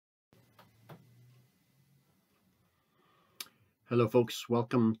Hello folks,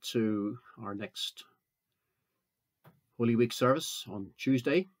 welcome to our next Holy Week service on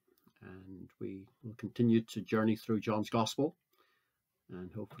Tuesday, and we will continue to journey through John's Gospel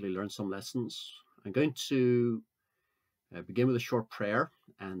and hopefully learn some lessons. I'm going to begin with a short prayer,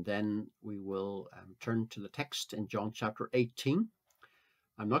 and then we will turn to the text in John chapter 18.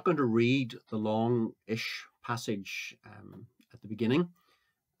 I'm not going to read the long-ish passage at the beginning.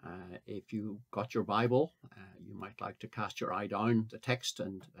 If you got your Bible, you might like to cast your eye down the text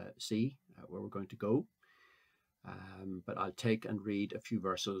and see where we're going to go. But I'll take and read a few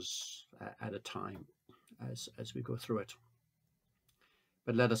verses at a time as we go through it.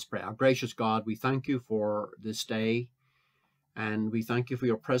 But let us pray. Our gracious God, we thank you for this day, and we thank you for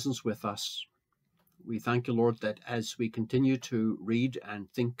your presence with us. We thank you, Lord, that as we continue to read and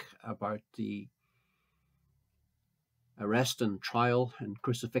think about the arrest and trial and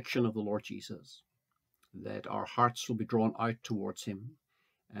crucifixion of the Lord Jesus, that our hearts will be drawn out towards him,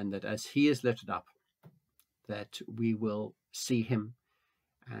 and that as he is lifted up, that we will see him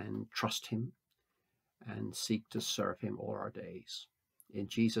and trust him and seek to serve him all our days. In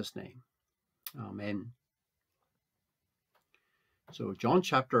Jesus' name, amen. So John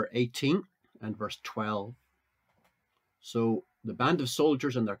chapter 18 and verse 12. So the band of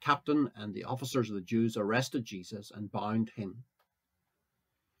soldiers and their captain and the officers of the Jews arrested Jesus and bound him.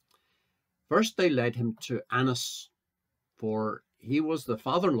 First they led him to Annas, for he was the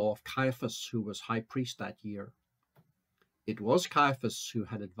father-in-law of Caiaphas, who was high priest that year. It was Caiaphas who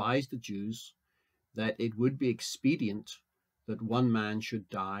had advised the Jews that it would be expedient that one man should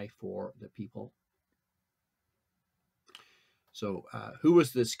die for the people. So who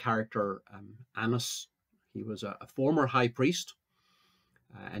was this character, Annas? He was a former high priest,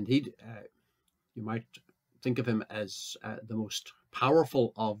 and you might think of him as the most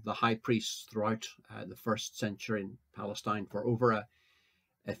powerful of the high priests throughout the first century in Palestine. For over a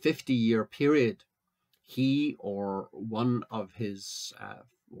 50-year period, he or one of his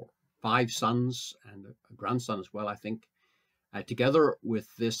 5 sons and a grandson as well, I think, together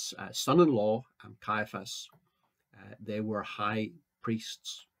with this son-in-law, Caiaphas, they were high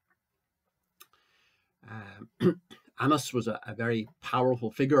priests. Annas was a very powerful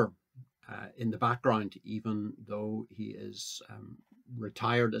figure in the background, even though he is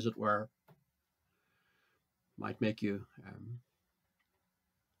retired, as it were. Might make you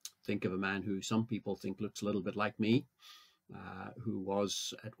think of a man who some people think looks a little bit like me, who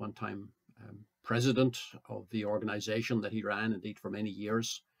was at one time president of the organization that he ran, indeed, for many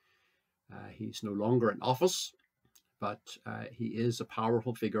years. He's no longer in office, but he is a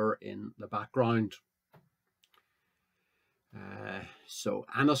powerful figure in the background. So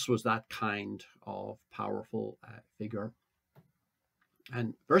Annas was that kind of powerful figure.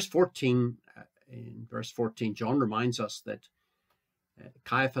 And in verse 14, John reminds us that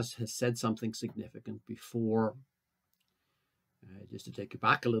Caiaphas has said something significant before. Just to take you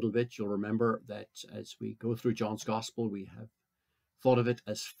back a little bit, you'll remember that as we go through John's Gospel, we have thought of it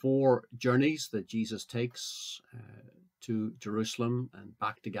as 4 journeys that Jesus takes to Jerusalem and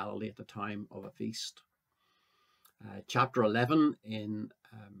back to Galilee at the time of a feast. Chapter 11, in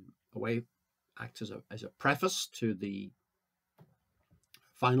a way, acts as a preface to the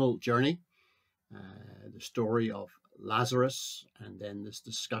final journey, the story of Lazarus, and then this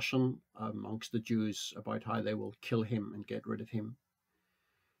discussion amongst the Jews about how they will kill him and get rid of him.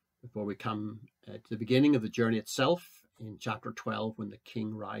 Before we come to the beginning of the journey itself, in chapter 12, when the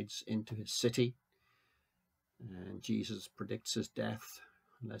king rides into his city, and Jesus predicts his death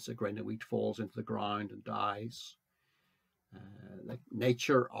unless a grain of wheat falls into the ground and dies. The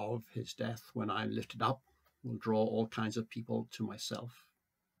nature of his death, when I'm lifted up, will draw all kinds of people to myself.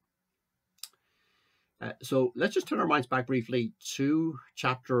 So let's just turn our minds back briefly to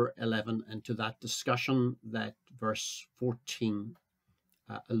chapter 11 and to that discussion that verse 14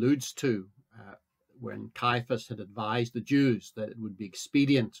 alludes to, when Caiaphas had advised the Jews that it would be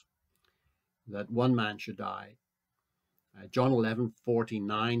expedient that one man should die. John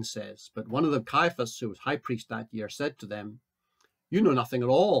 11:49 says, "But one of them, Caiaphas, who was high priest that year, said to them, 'You know nothing at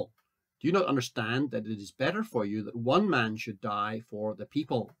all. Do you not understand that it is better for you that one man should die for the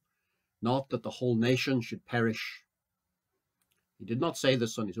people, not that the whole nation should perish?' He did not say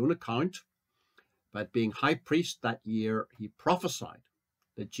this on his own account, but being high priest that year, he prophesied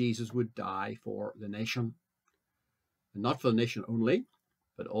that Jesus would die for the nation, and not for the nation only,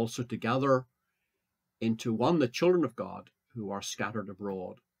 but also to gather into one the children of God who are scattered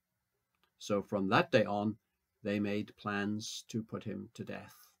abroad. So from that day on, they made plans to put him to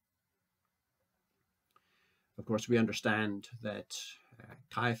death." Of course, we understand that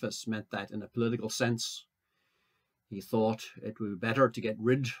Caiaphas meant that in a political sense. He thought it would be better to get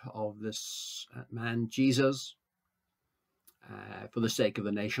rid of this man Jesus for the sake of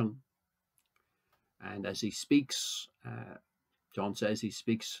the nation. And as he speaks, John says he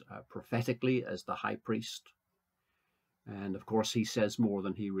speaks prophetically as the high priest. And of course, he says more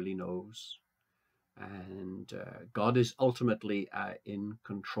than he really knows. And God is ultimately in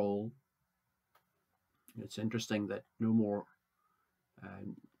control. It's interesting that no more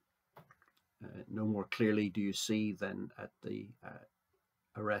clearly do you see than at the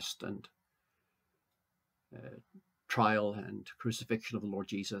arrest and trial and crucifixion of the Lord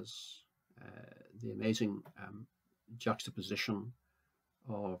Jesus. The amazing juxtaposition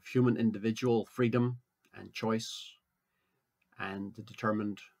of human individual freedom and choice and the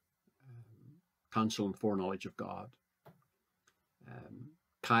determined counsel and foreknowledge of God.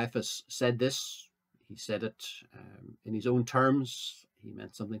 Caiaphas said this. He said it in his own terms. He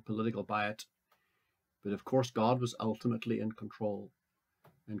meant something political by it. But of course, God was ultimately in control,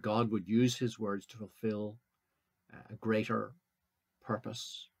 and God would use his words to fulfill a greater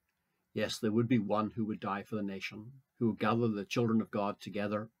purpose. Yes, there would be one who would die for the nation, who would gather the children of God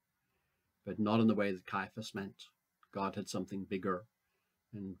together, but not in the way that Caiaphas meant. God had something bigger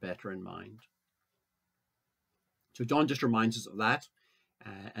and better in mind. So John just reminds us of that.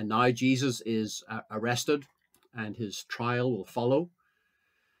 And now Jesus is arrested, and his trial will follow.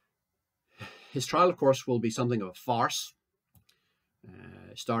 His trial, of course, will be something of a farce,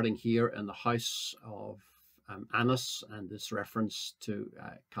 starting here in the house of Annas, and this reference to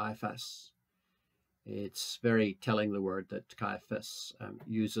Caiaphas. It's very telling, the word that Caiaphas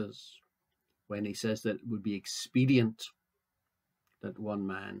uses when he says that it would be expedient that one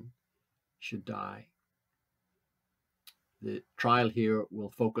man should die. The trial here will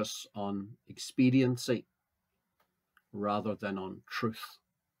focus on expediency rather than on truth.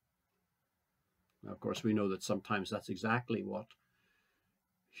 Now, of course, we know that sometimes that's exactly what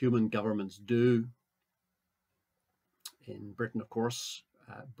human governments do. In Britain, of course,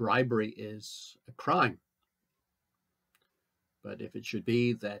 bribery is a crime. But if it should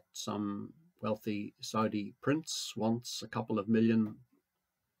be that some wealthy Saudi prince wants a couple of million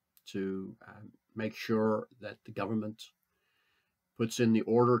to make sure that the government puts in the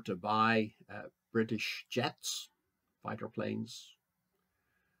order to buy British jets, fighter planes,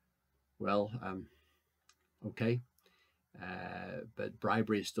 well, okay, but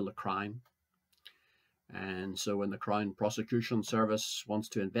bribery is still a crime. And so when the Crown Prosecution Service wants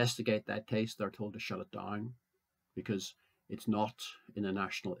to investigate that case, they're told to shut it down because it's not in the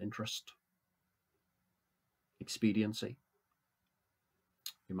national interest. Expediency.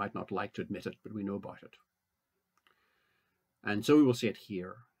 We might not like to admit it, but we know about it. And so we will see it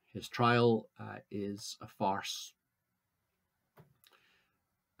here. His trial is a farce.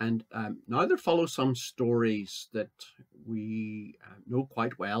 And now there follow some stories that we know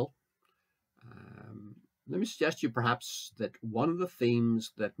quite well. Let me suggest to you perhaps that one of the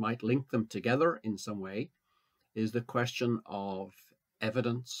themes that might link them together in some way is the question of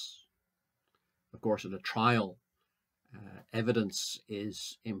evidence. Of course, at a trial, evidence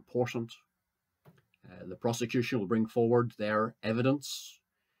is important. The prosecution will bring forward their evidence.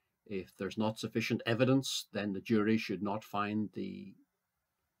 If there's not sufficient evidence, then the jury should not find the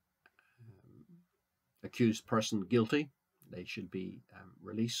accused person guilty. They should be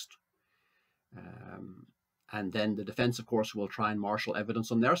released. And then the defense, of course, will try and marshal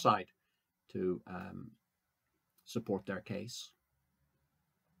evidence on their side to support their case.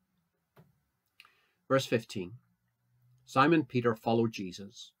 Verse 15, Simon Peter followed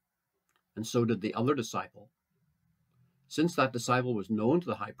Jesus, and so did the other disciple. Since that disciple was known to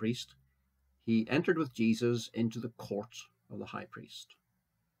the high priest, he entered with Jesus into the court of the high priest.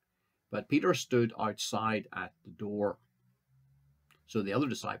 But Peter stood outside at the door. So the other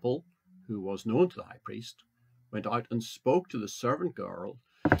disciple, who was known to the high priest, went out and spoke to the servant girl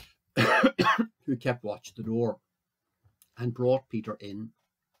who kept watch at the door, and brought Peter in.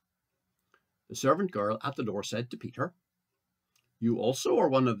 The servant girl at the door said to Peter, "You also are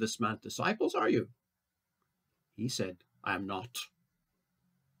one of this man's disciples, are you?" He said, "I am not."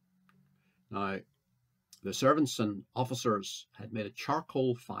 Now, the servants and officers had made a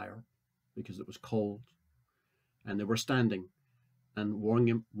charcoal fire because it was cold, and they were standing and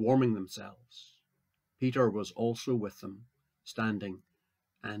warming themselves. Peter was also with them, standing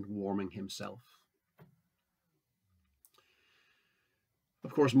and warming himself.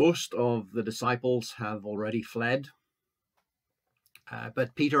 Of course, most of the disciples have already fled,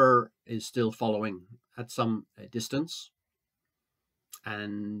 but Peter is still following at some distance.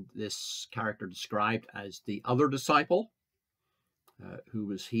 And this character described as the other disciple, who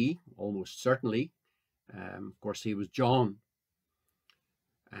was he? Almost certainly Of course, he was John,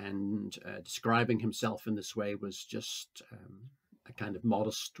 and describing himself in this way was just a kind of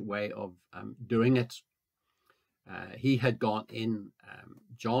modest way of doing it. He had gone in.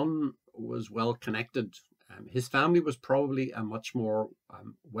 John was well connected. His family was probably a much more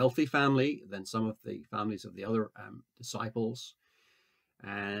wealthy family than some of the families of the other disciples.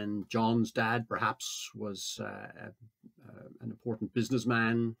 And John's dad perhaps was an important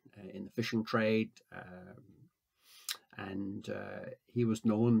businessman in the fishing trade. And he was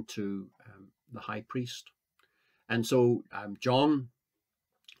known to the high priest. And so John,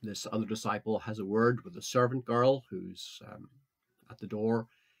 this other disciple, has a word with the servant girl who's at the door.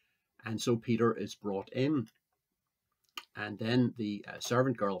 And so Peter is brought in. And then the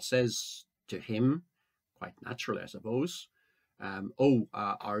servant girl says to him, quite naturally, I suppose,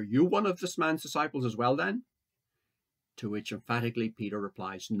 are you one of this man's disciples as well then? To which emphatically Peter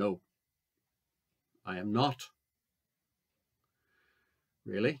replies, no, I am not.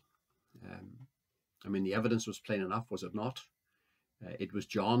 Really? I mean, the evidence was plain enough, was it not? It was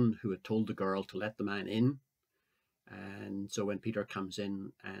John who had told the girl to let the man in. And so when Peter comes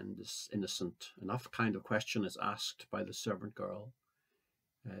in and this innocent enough kind of question is asked by the servant girl,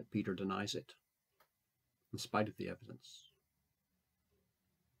 Peter denies it, in spite of the evidence.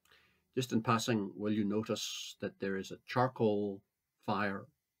 Just in passing, will you notice that there is a charcoal fire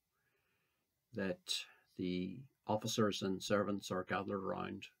that the officers and servants are gathered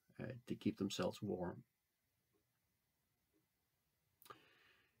around to keep themselves warm?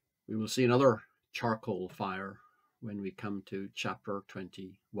 We will see another charcoal fire when we come to chapter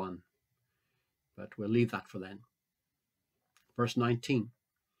 21, but we'll leave that for then. Verse 19,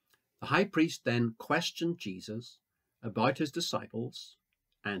 the high priest then questioned Jesus about his disciples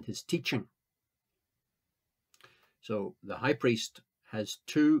and his teaching. So the high priest has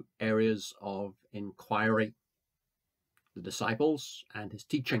two areas of inquiry: the disciples and his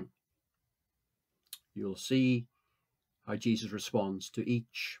teaching. You'll see how Jesus responds to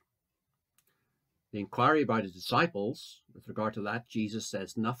each. The inquiry about his disciples, with regard to that, Jesus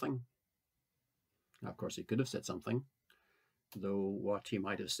says nothing. Now, of course, he could have said something, though what he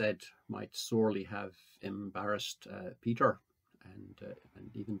might have said might sorely have embarrassed Peter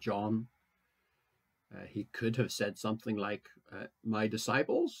and even John. He could have said something like, my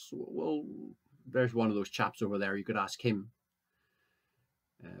disciples? Well, there's one of those chaps over there, you could ask him.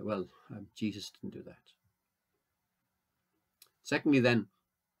 Jesus didn't do that. Secondly, then,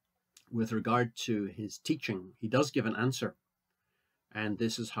 with regard to his teaching, he does give an answer. And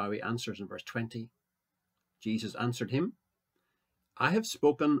this is how he answers in verse 20. Jesus answered him, I have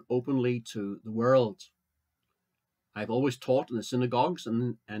spoken openly to the world. I have always taught in the synagogues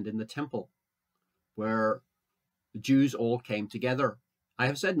and in the temple, where the Jews all came together. I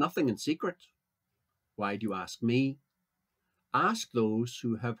have said nothing in secret. Why do you ask me? Ask those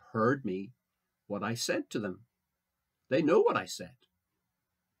who have heard me what I said to them. They know what I said.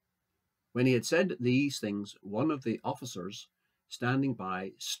 When he had said these things, one of the officers standing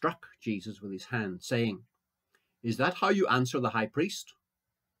by struck Jesus with his hand, saying, Is that how you answer the high priest?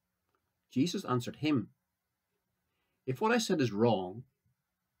 Jesus answered him, If what I said is wrong,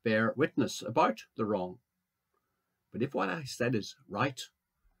 bear witness about the wrong. But if what I said is right,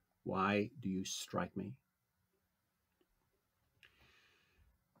 why do you strike me?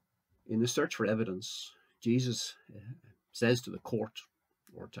 In the search for evidence, Jesus says to the court,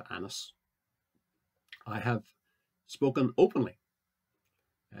 or to Annas, I have spoken openly.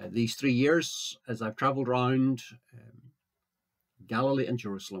 These 3 years, as I've traveled around Galilee and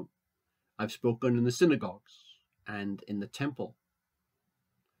Jerusalem, I've spoken in the synagogues and in the temple.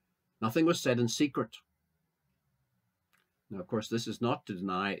 Nothing was said in secret. Now, of course, this is not to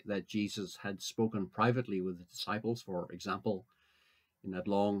deny that Jesus had spoken privately with the disciples, for example, in that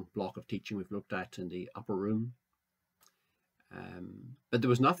long block of teaching we've looked at in the upper room. But there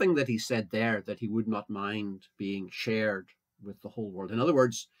was nothing that he said there that he would not mind being shared with the whole world. In other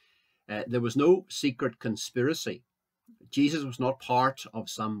words, there was no secret conspiracy. Jesus was not part of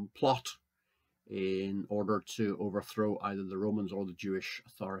some plot in order to overthrow either the Romans or the Jewish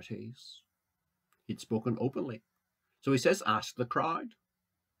authorities. He'd spoken openly. So he says, ask the crowd.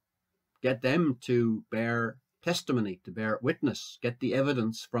 Get them to bear testimony, to bear witness. Get the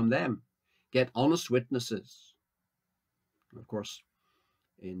evidence from them. Get honest witnesses. Of course,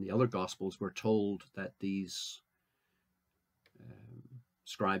 in the other Gospels, we're told that these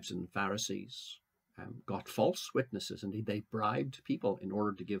scribes and Pharisees got false witnesses. Indeed, they bribed people in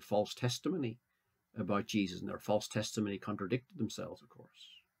order to give false testimony about Jesus, and their false testimony contradicted themselves, of course.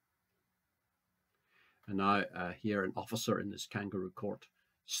 And now here an officer in this kangaroo court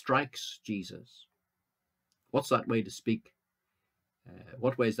strikes Jesus What's that way to speak?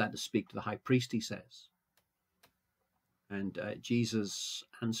 What way is that to speak to the high priest, he says. And Jesus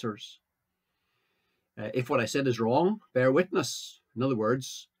answers, if what I said is wrong, bear witness. In other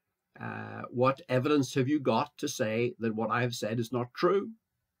words, what evidence have you got to say that what I have said is not true?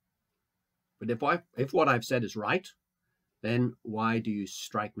 But if what I've said is right, then why do you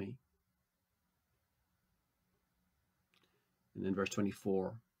strike me? And in verse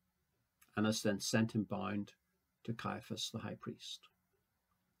 24, Annas then sent him bound to Caiaphas the high priest.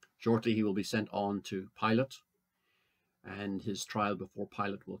 Shortly he will be sent on to Pilate, and his trial before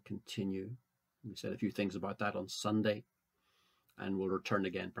Pilate will continue. We said a few things about that on Sunday, and we'll return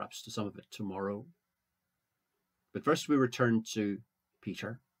again perhaps to some of it tomorrow. But first we return to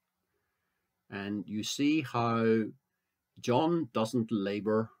Peter, and you see how John doesn't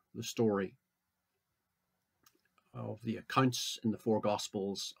labor the story of the accounts in the four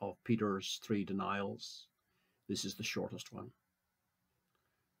Gospels of Peter's 3 denials. This is the shortest one.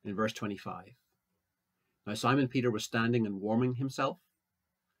 In verse 25, now Simon Peter was standing and warming himself.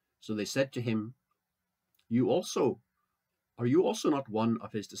 So they said to him, are you also not one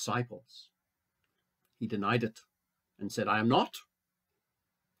of his disciples? He denied it and said, I am not.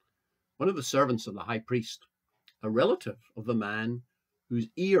 One of the servants of the high priest, a relative of the man whose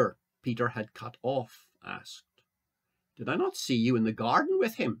ear Peter had cut off, asked, did I not see you in the garden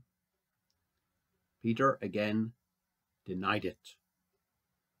with him? Peter again denied it,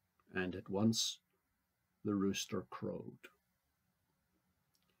 and at once the rooster crowed.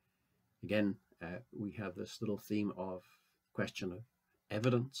 Again, we have this little theme of question of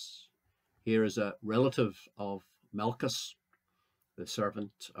evidence. Here is a relative of Malchus, the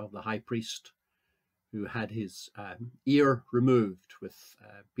servant of the high priest, who had his ear removed with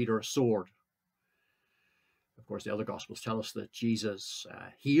Peter's sword. Of course, the other Gospels tell us that Jesus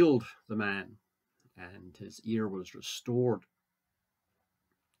healed the man and his ear was restored.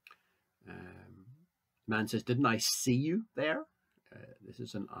 The man says, didn't I see you there? This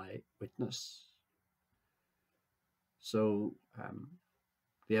is an eyewitness. So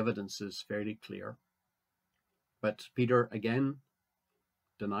the evidence is fairly clear. But Peter again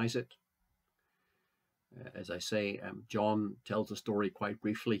denies it. As I say, John tells the story quite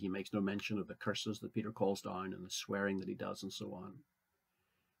briefly. He makes no mention of the curses that Peter calls down and the swearing that he does and so on.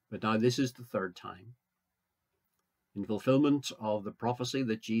 But now this is the third time, in fulfillment of the prophecy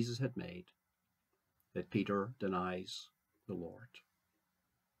that Jesus had made, that Peter denies the Lord.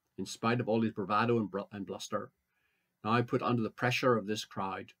 In spite of all his bravado and bluster, now put under the pressure of this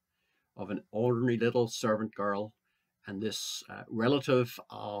crowd, of an ordinary little servant girl and this relative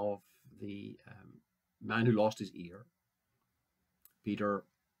of the man who lost his ear, Peter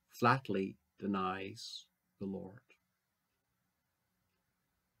flatly denies the Lord.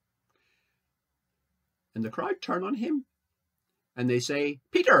 And the crowd turn on him and they say,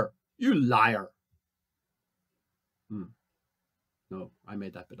 Peter, you liar. No, I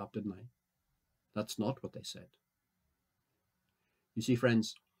made that bit up, didn't I? That's not what they said. You see,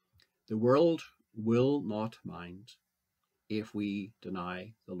 friends, the world will not mind if we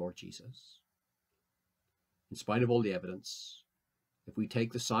deny the Lord Jesus. In spite of all the evidence, if we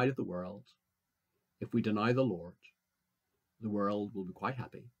take the side of the world, if we deny the world will be quite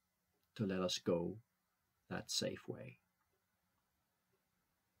happy to let us go that safe way.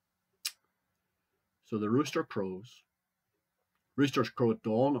 So the rooster crows. Roosters crow at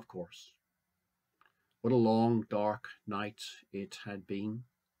dawn, of course. What a long, dark night it had been.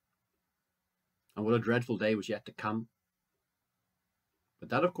 And what a dreadful day was yet to come. But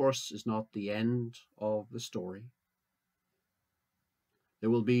that, of course, is not the end of the story. There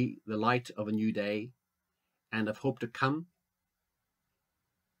will be the light of a new day and of hope to come,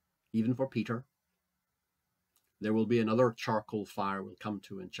 even for Peter. There will be another charcoal fire we'll come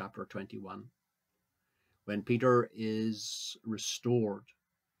to in chapter 21, when Peter is restored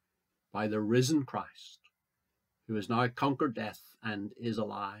by the risen Christ, who has now conquered death and is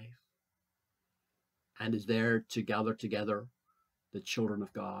alive, and is there to gather together the children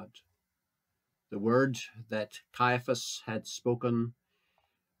of God. The word that Caiaphas had spoken,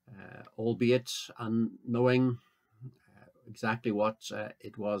 albeit unknowing exactly what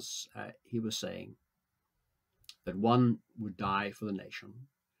it was he was saying, that one would die for the nation,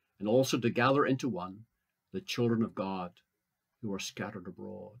 and also to gather into one the children of God who are scattered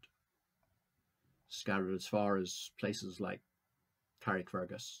abroad, scattered as far as places like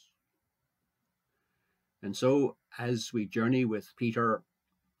Carrickfergus. And so, as we journey with Peter,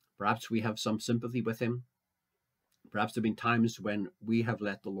 perhaps we have some sympathy with him. Perhaps there have been times when we have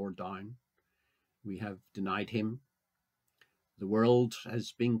let the Lord down. We have denied him. The world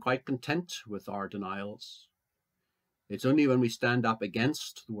has been quite content with our denials. It's only when we stand up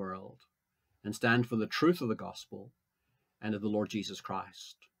against the world and stand for the truth of the gospel and of the Lord Jesus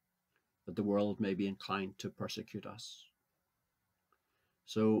Christ that the world may be inclined to persecute us.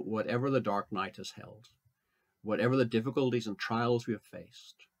 So whatever the dark night has held, whatever the difficulties and trials we have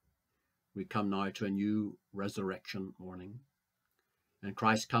faced, we come now to a new resurrection morning. And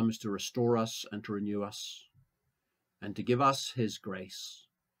Christ comes to restore us and to renew us and to give us his grace,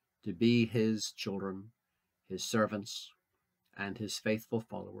 to be his children, his servants, and his faithful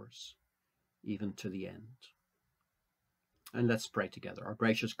followers, even to the end. And let's pray together. Our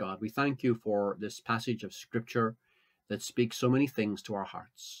gracious God, we thank you for this passage of Scripture that speaks so many things to our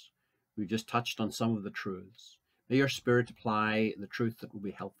hearts. We've just touched on some of the truths. May your Spirit apply the truth that will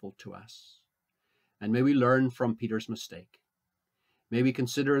be helpful to us. And may we learn from Peter's mistake. May we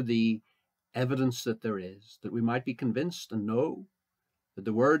consider the evidence that there is, that we might be convinced and know that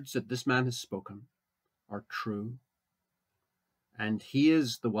the words that this man has spoken are true. And he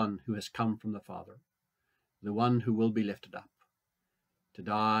is the one who has come from the Father, the one who will be lifted up, to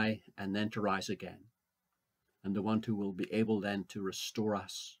die and then to rise again, and the one who will be able then to restore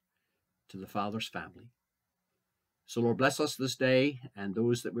us to the Father's family. So Lord, bless us this day and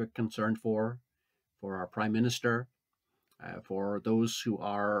those that we're concerned for our Prime Minister, for those who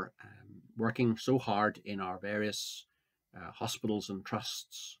are working so hard in our various hospitals and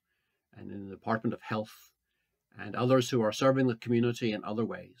trusts and in the Department of Health, and others who are serving the community in other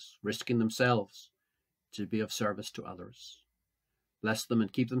ways, risking themselves to be of service to others. Bless them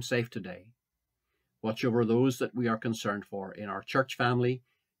and keep them safe today. Watch over those that we are concerned for in our church family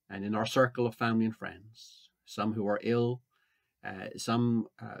and in our circle of family and friends, some who are ill, some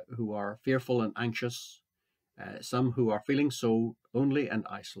who are fearful and anxious, some who are feeling so lonely and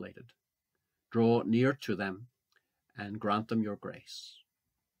isolated. Draw near to them and grant them your grace.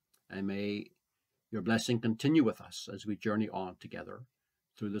 And may your blessing continue with us as we journey on together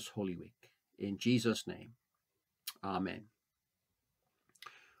through this Holy Week. In Jesus' name, amen.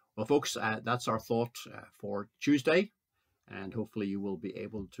 Well, folks, that's our thought for Tuesday. And hopefully you will be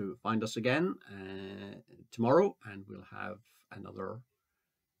able to find us again tomorrow, and we'll have another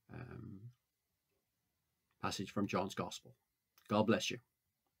passage from John's Gospel. God bless you.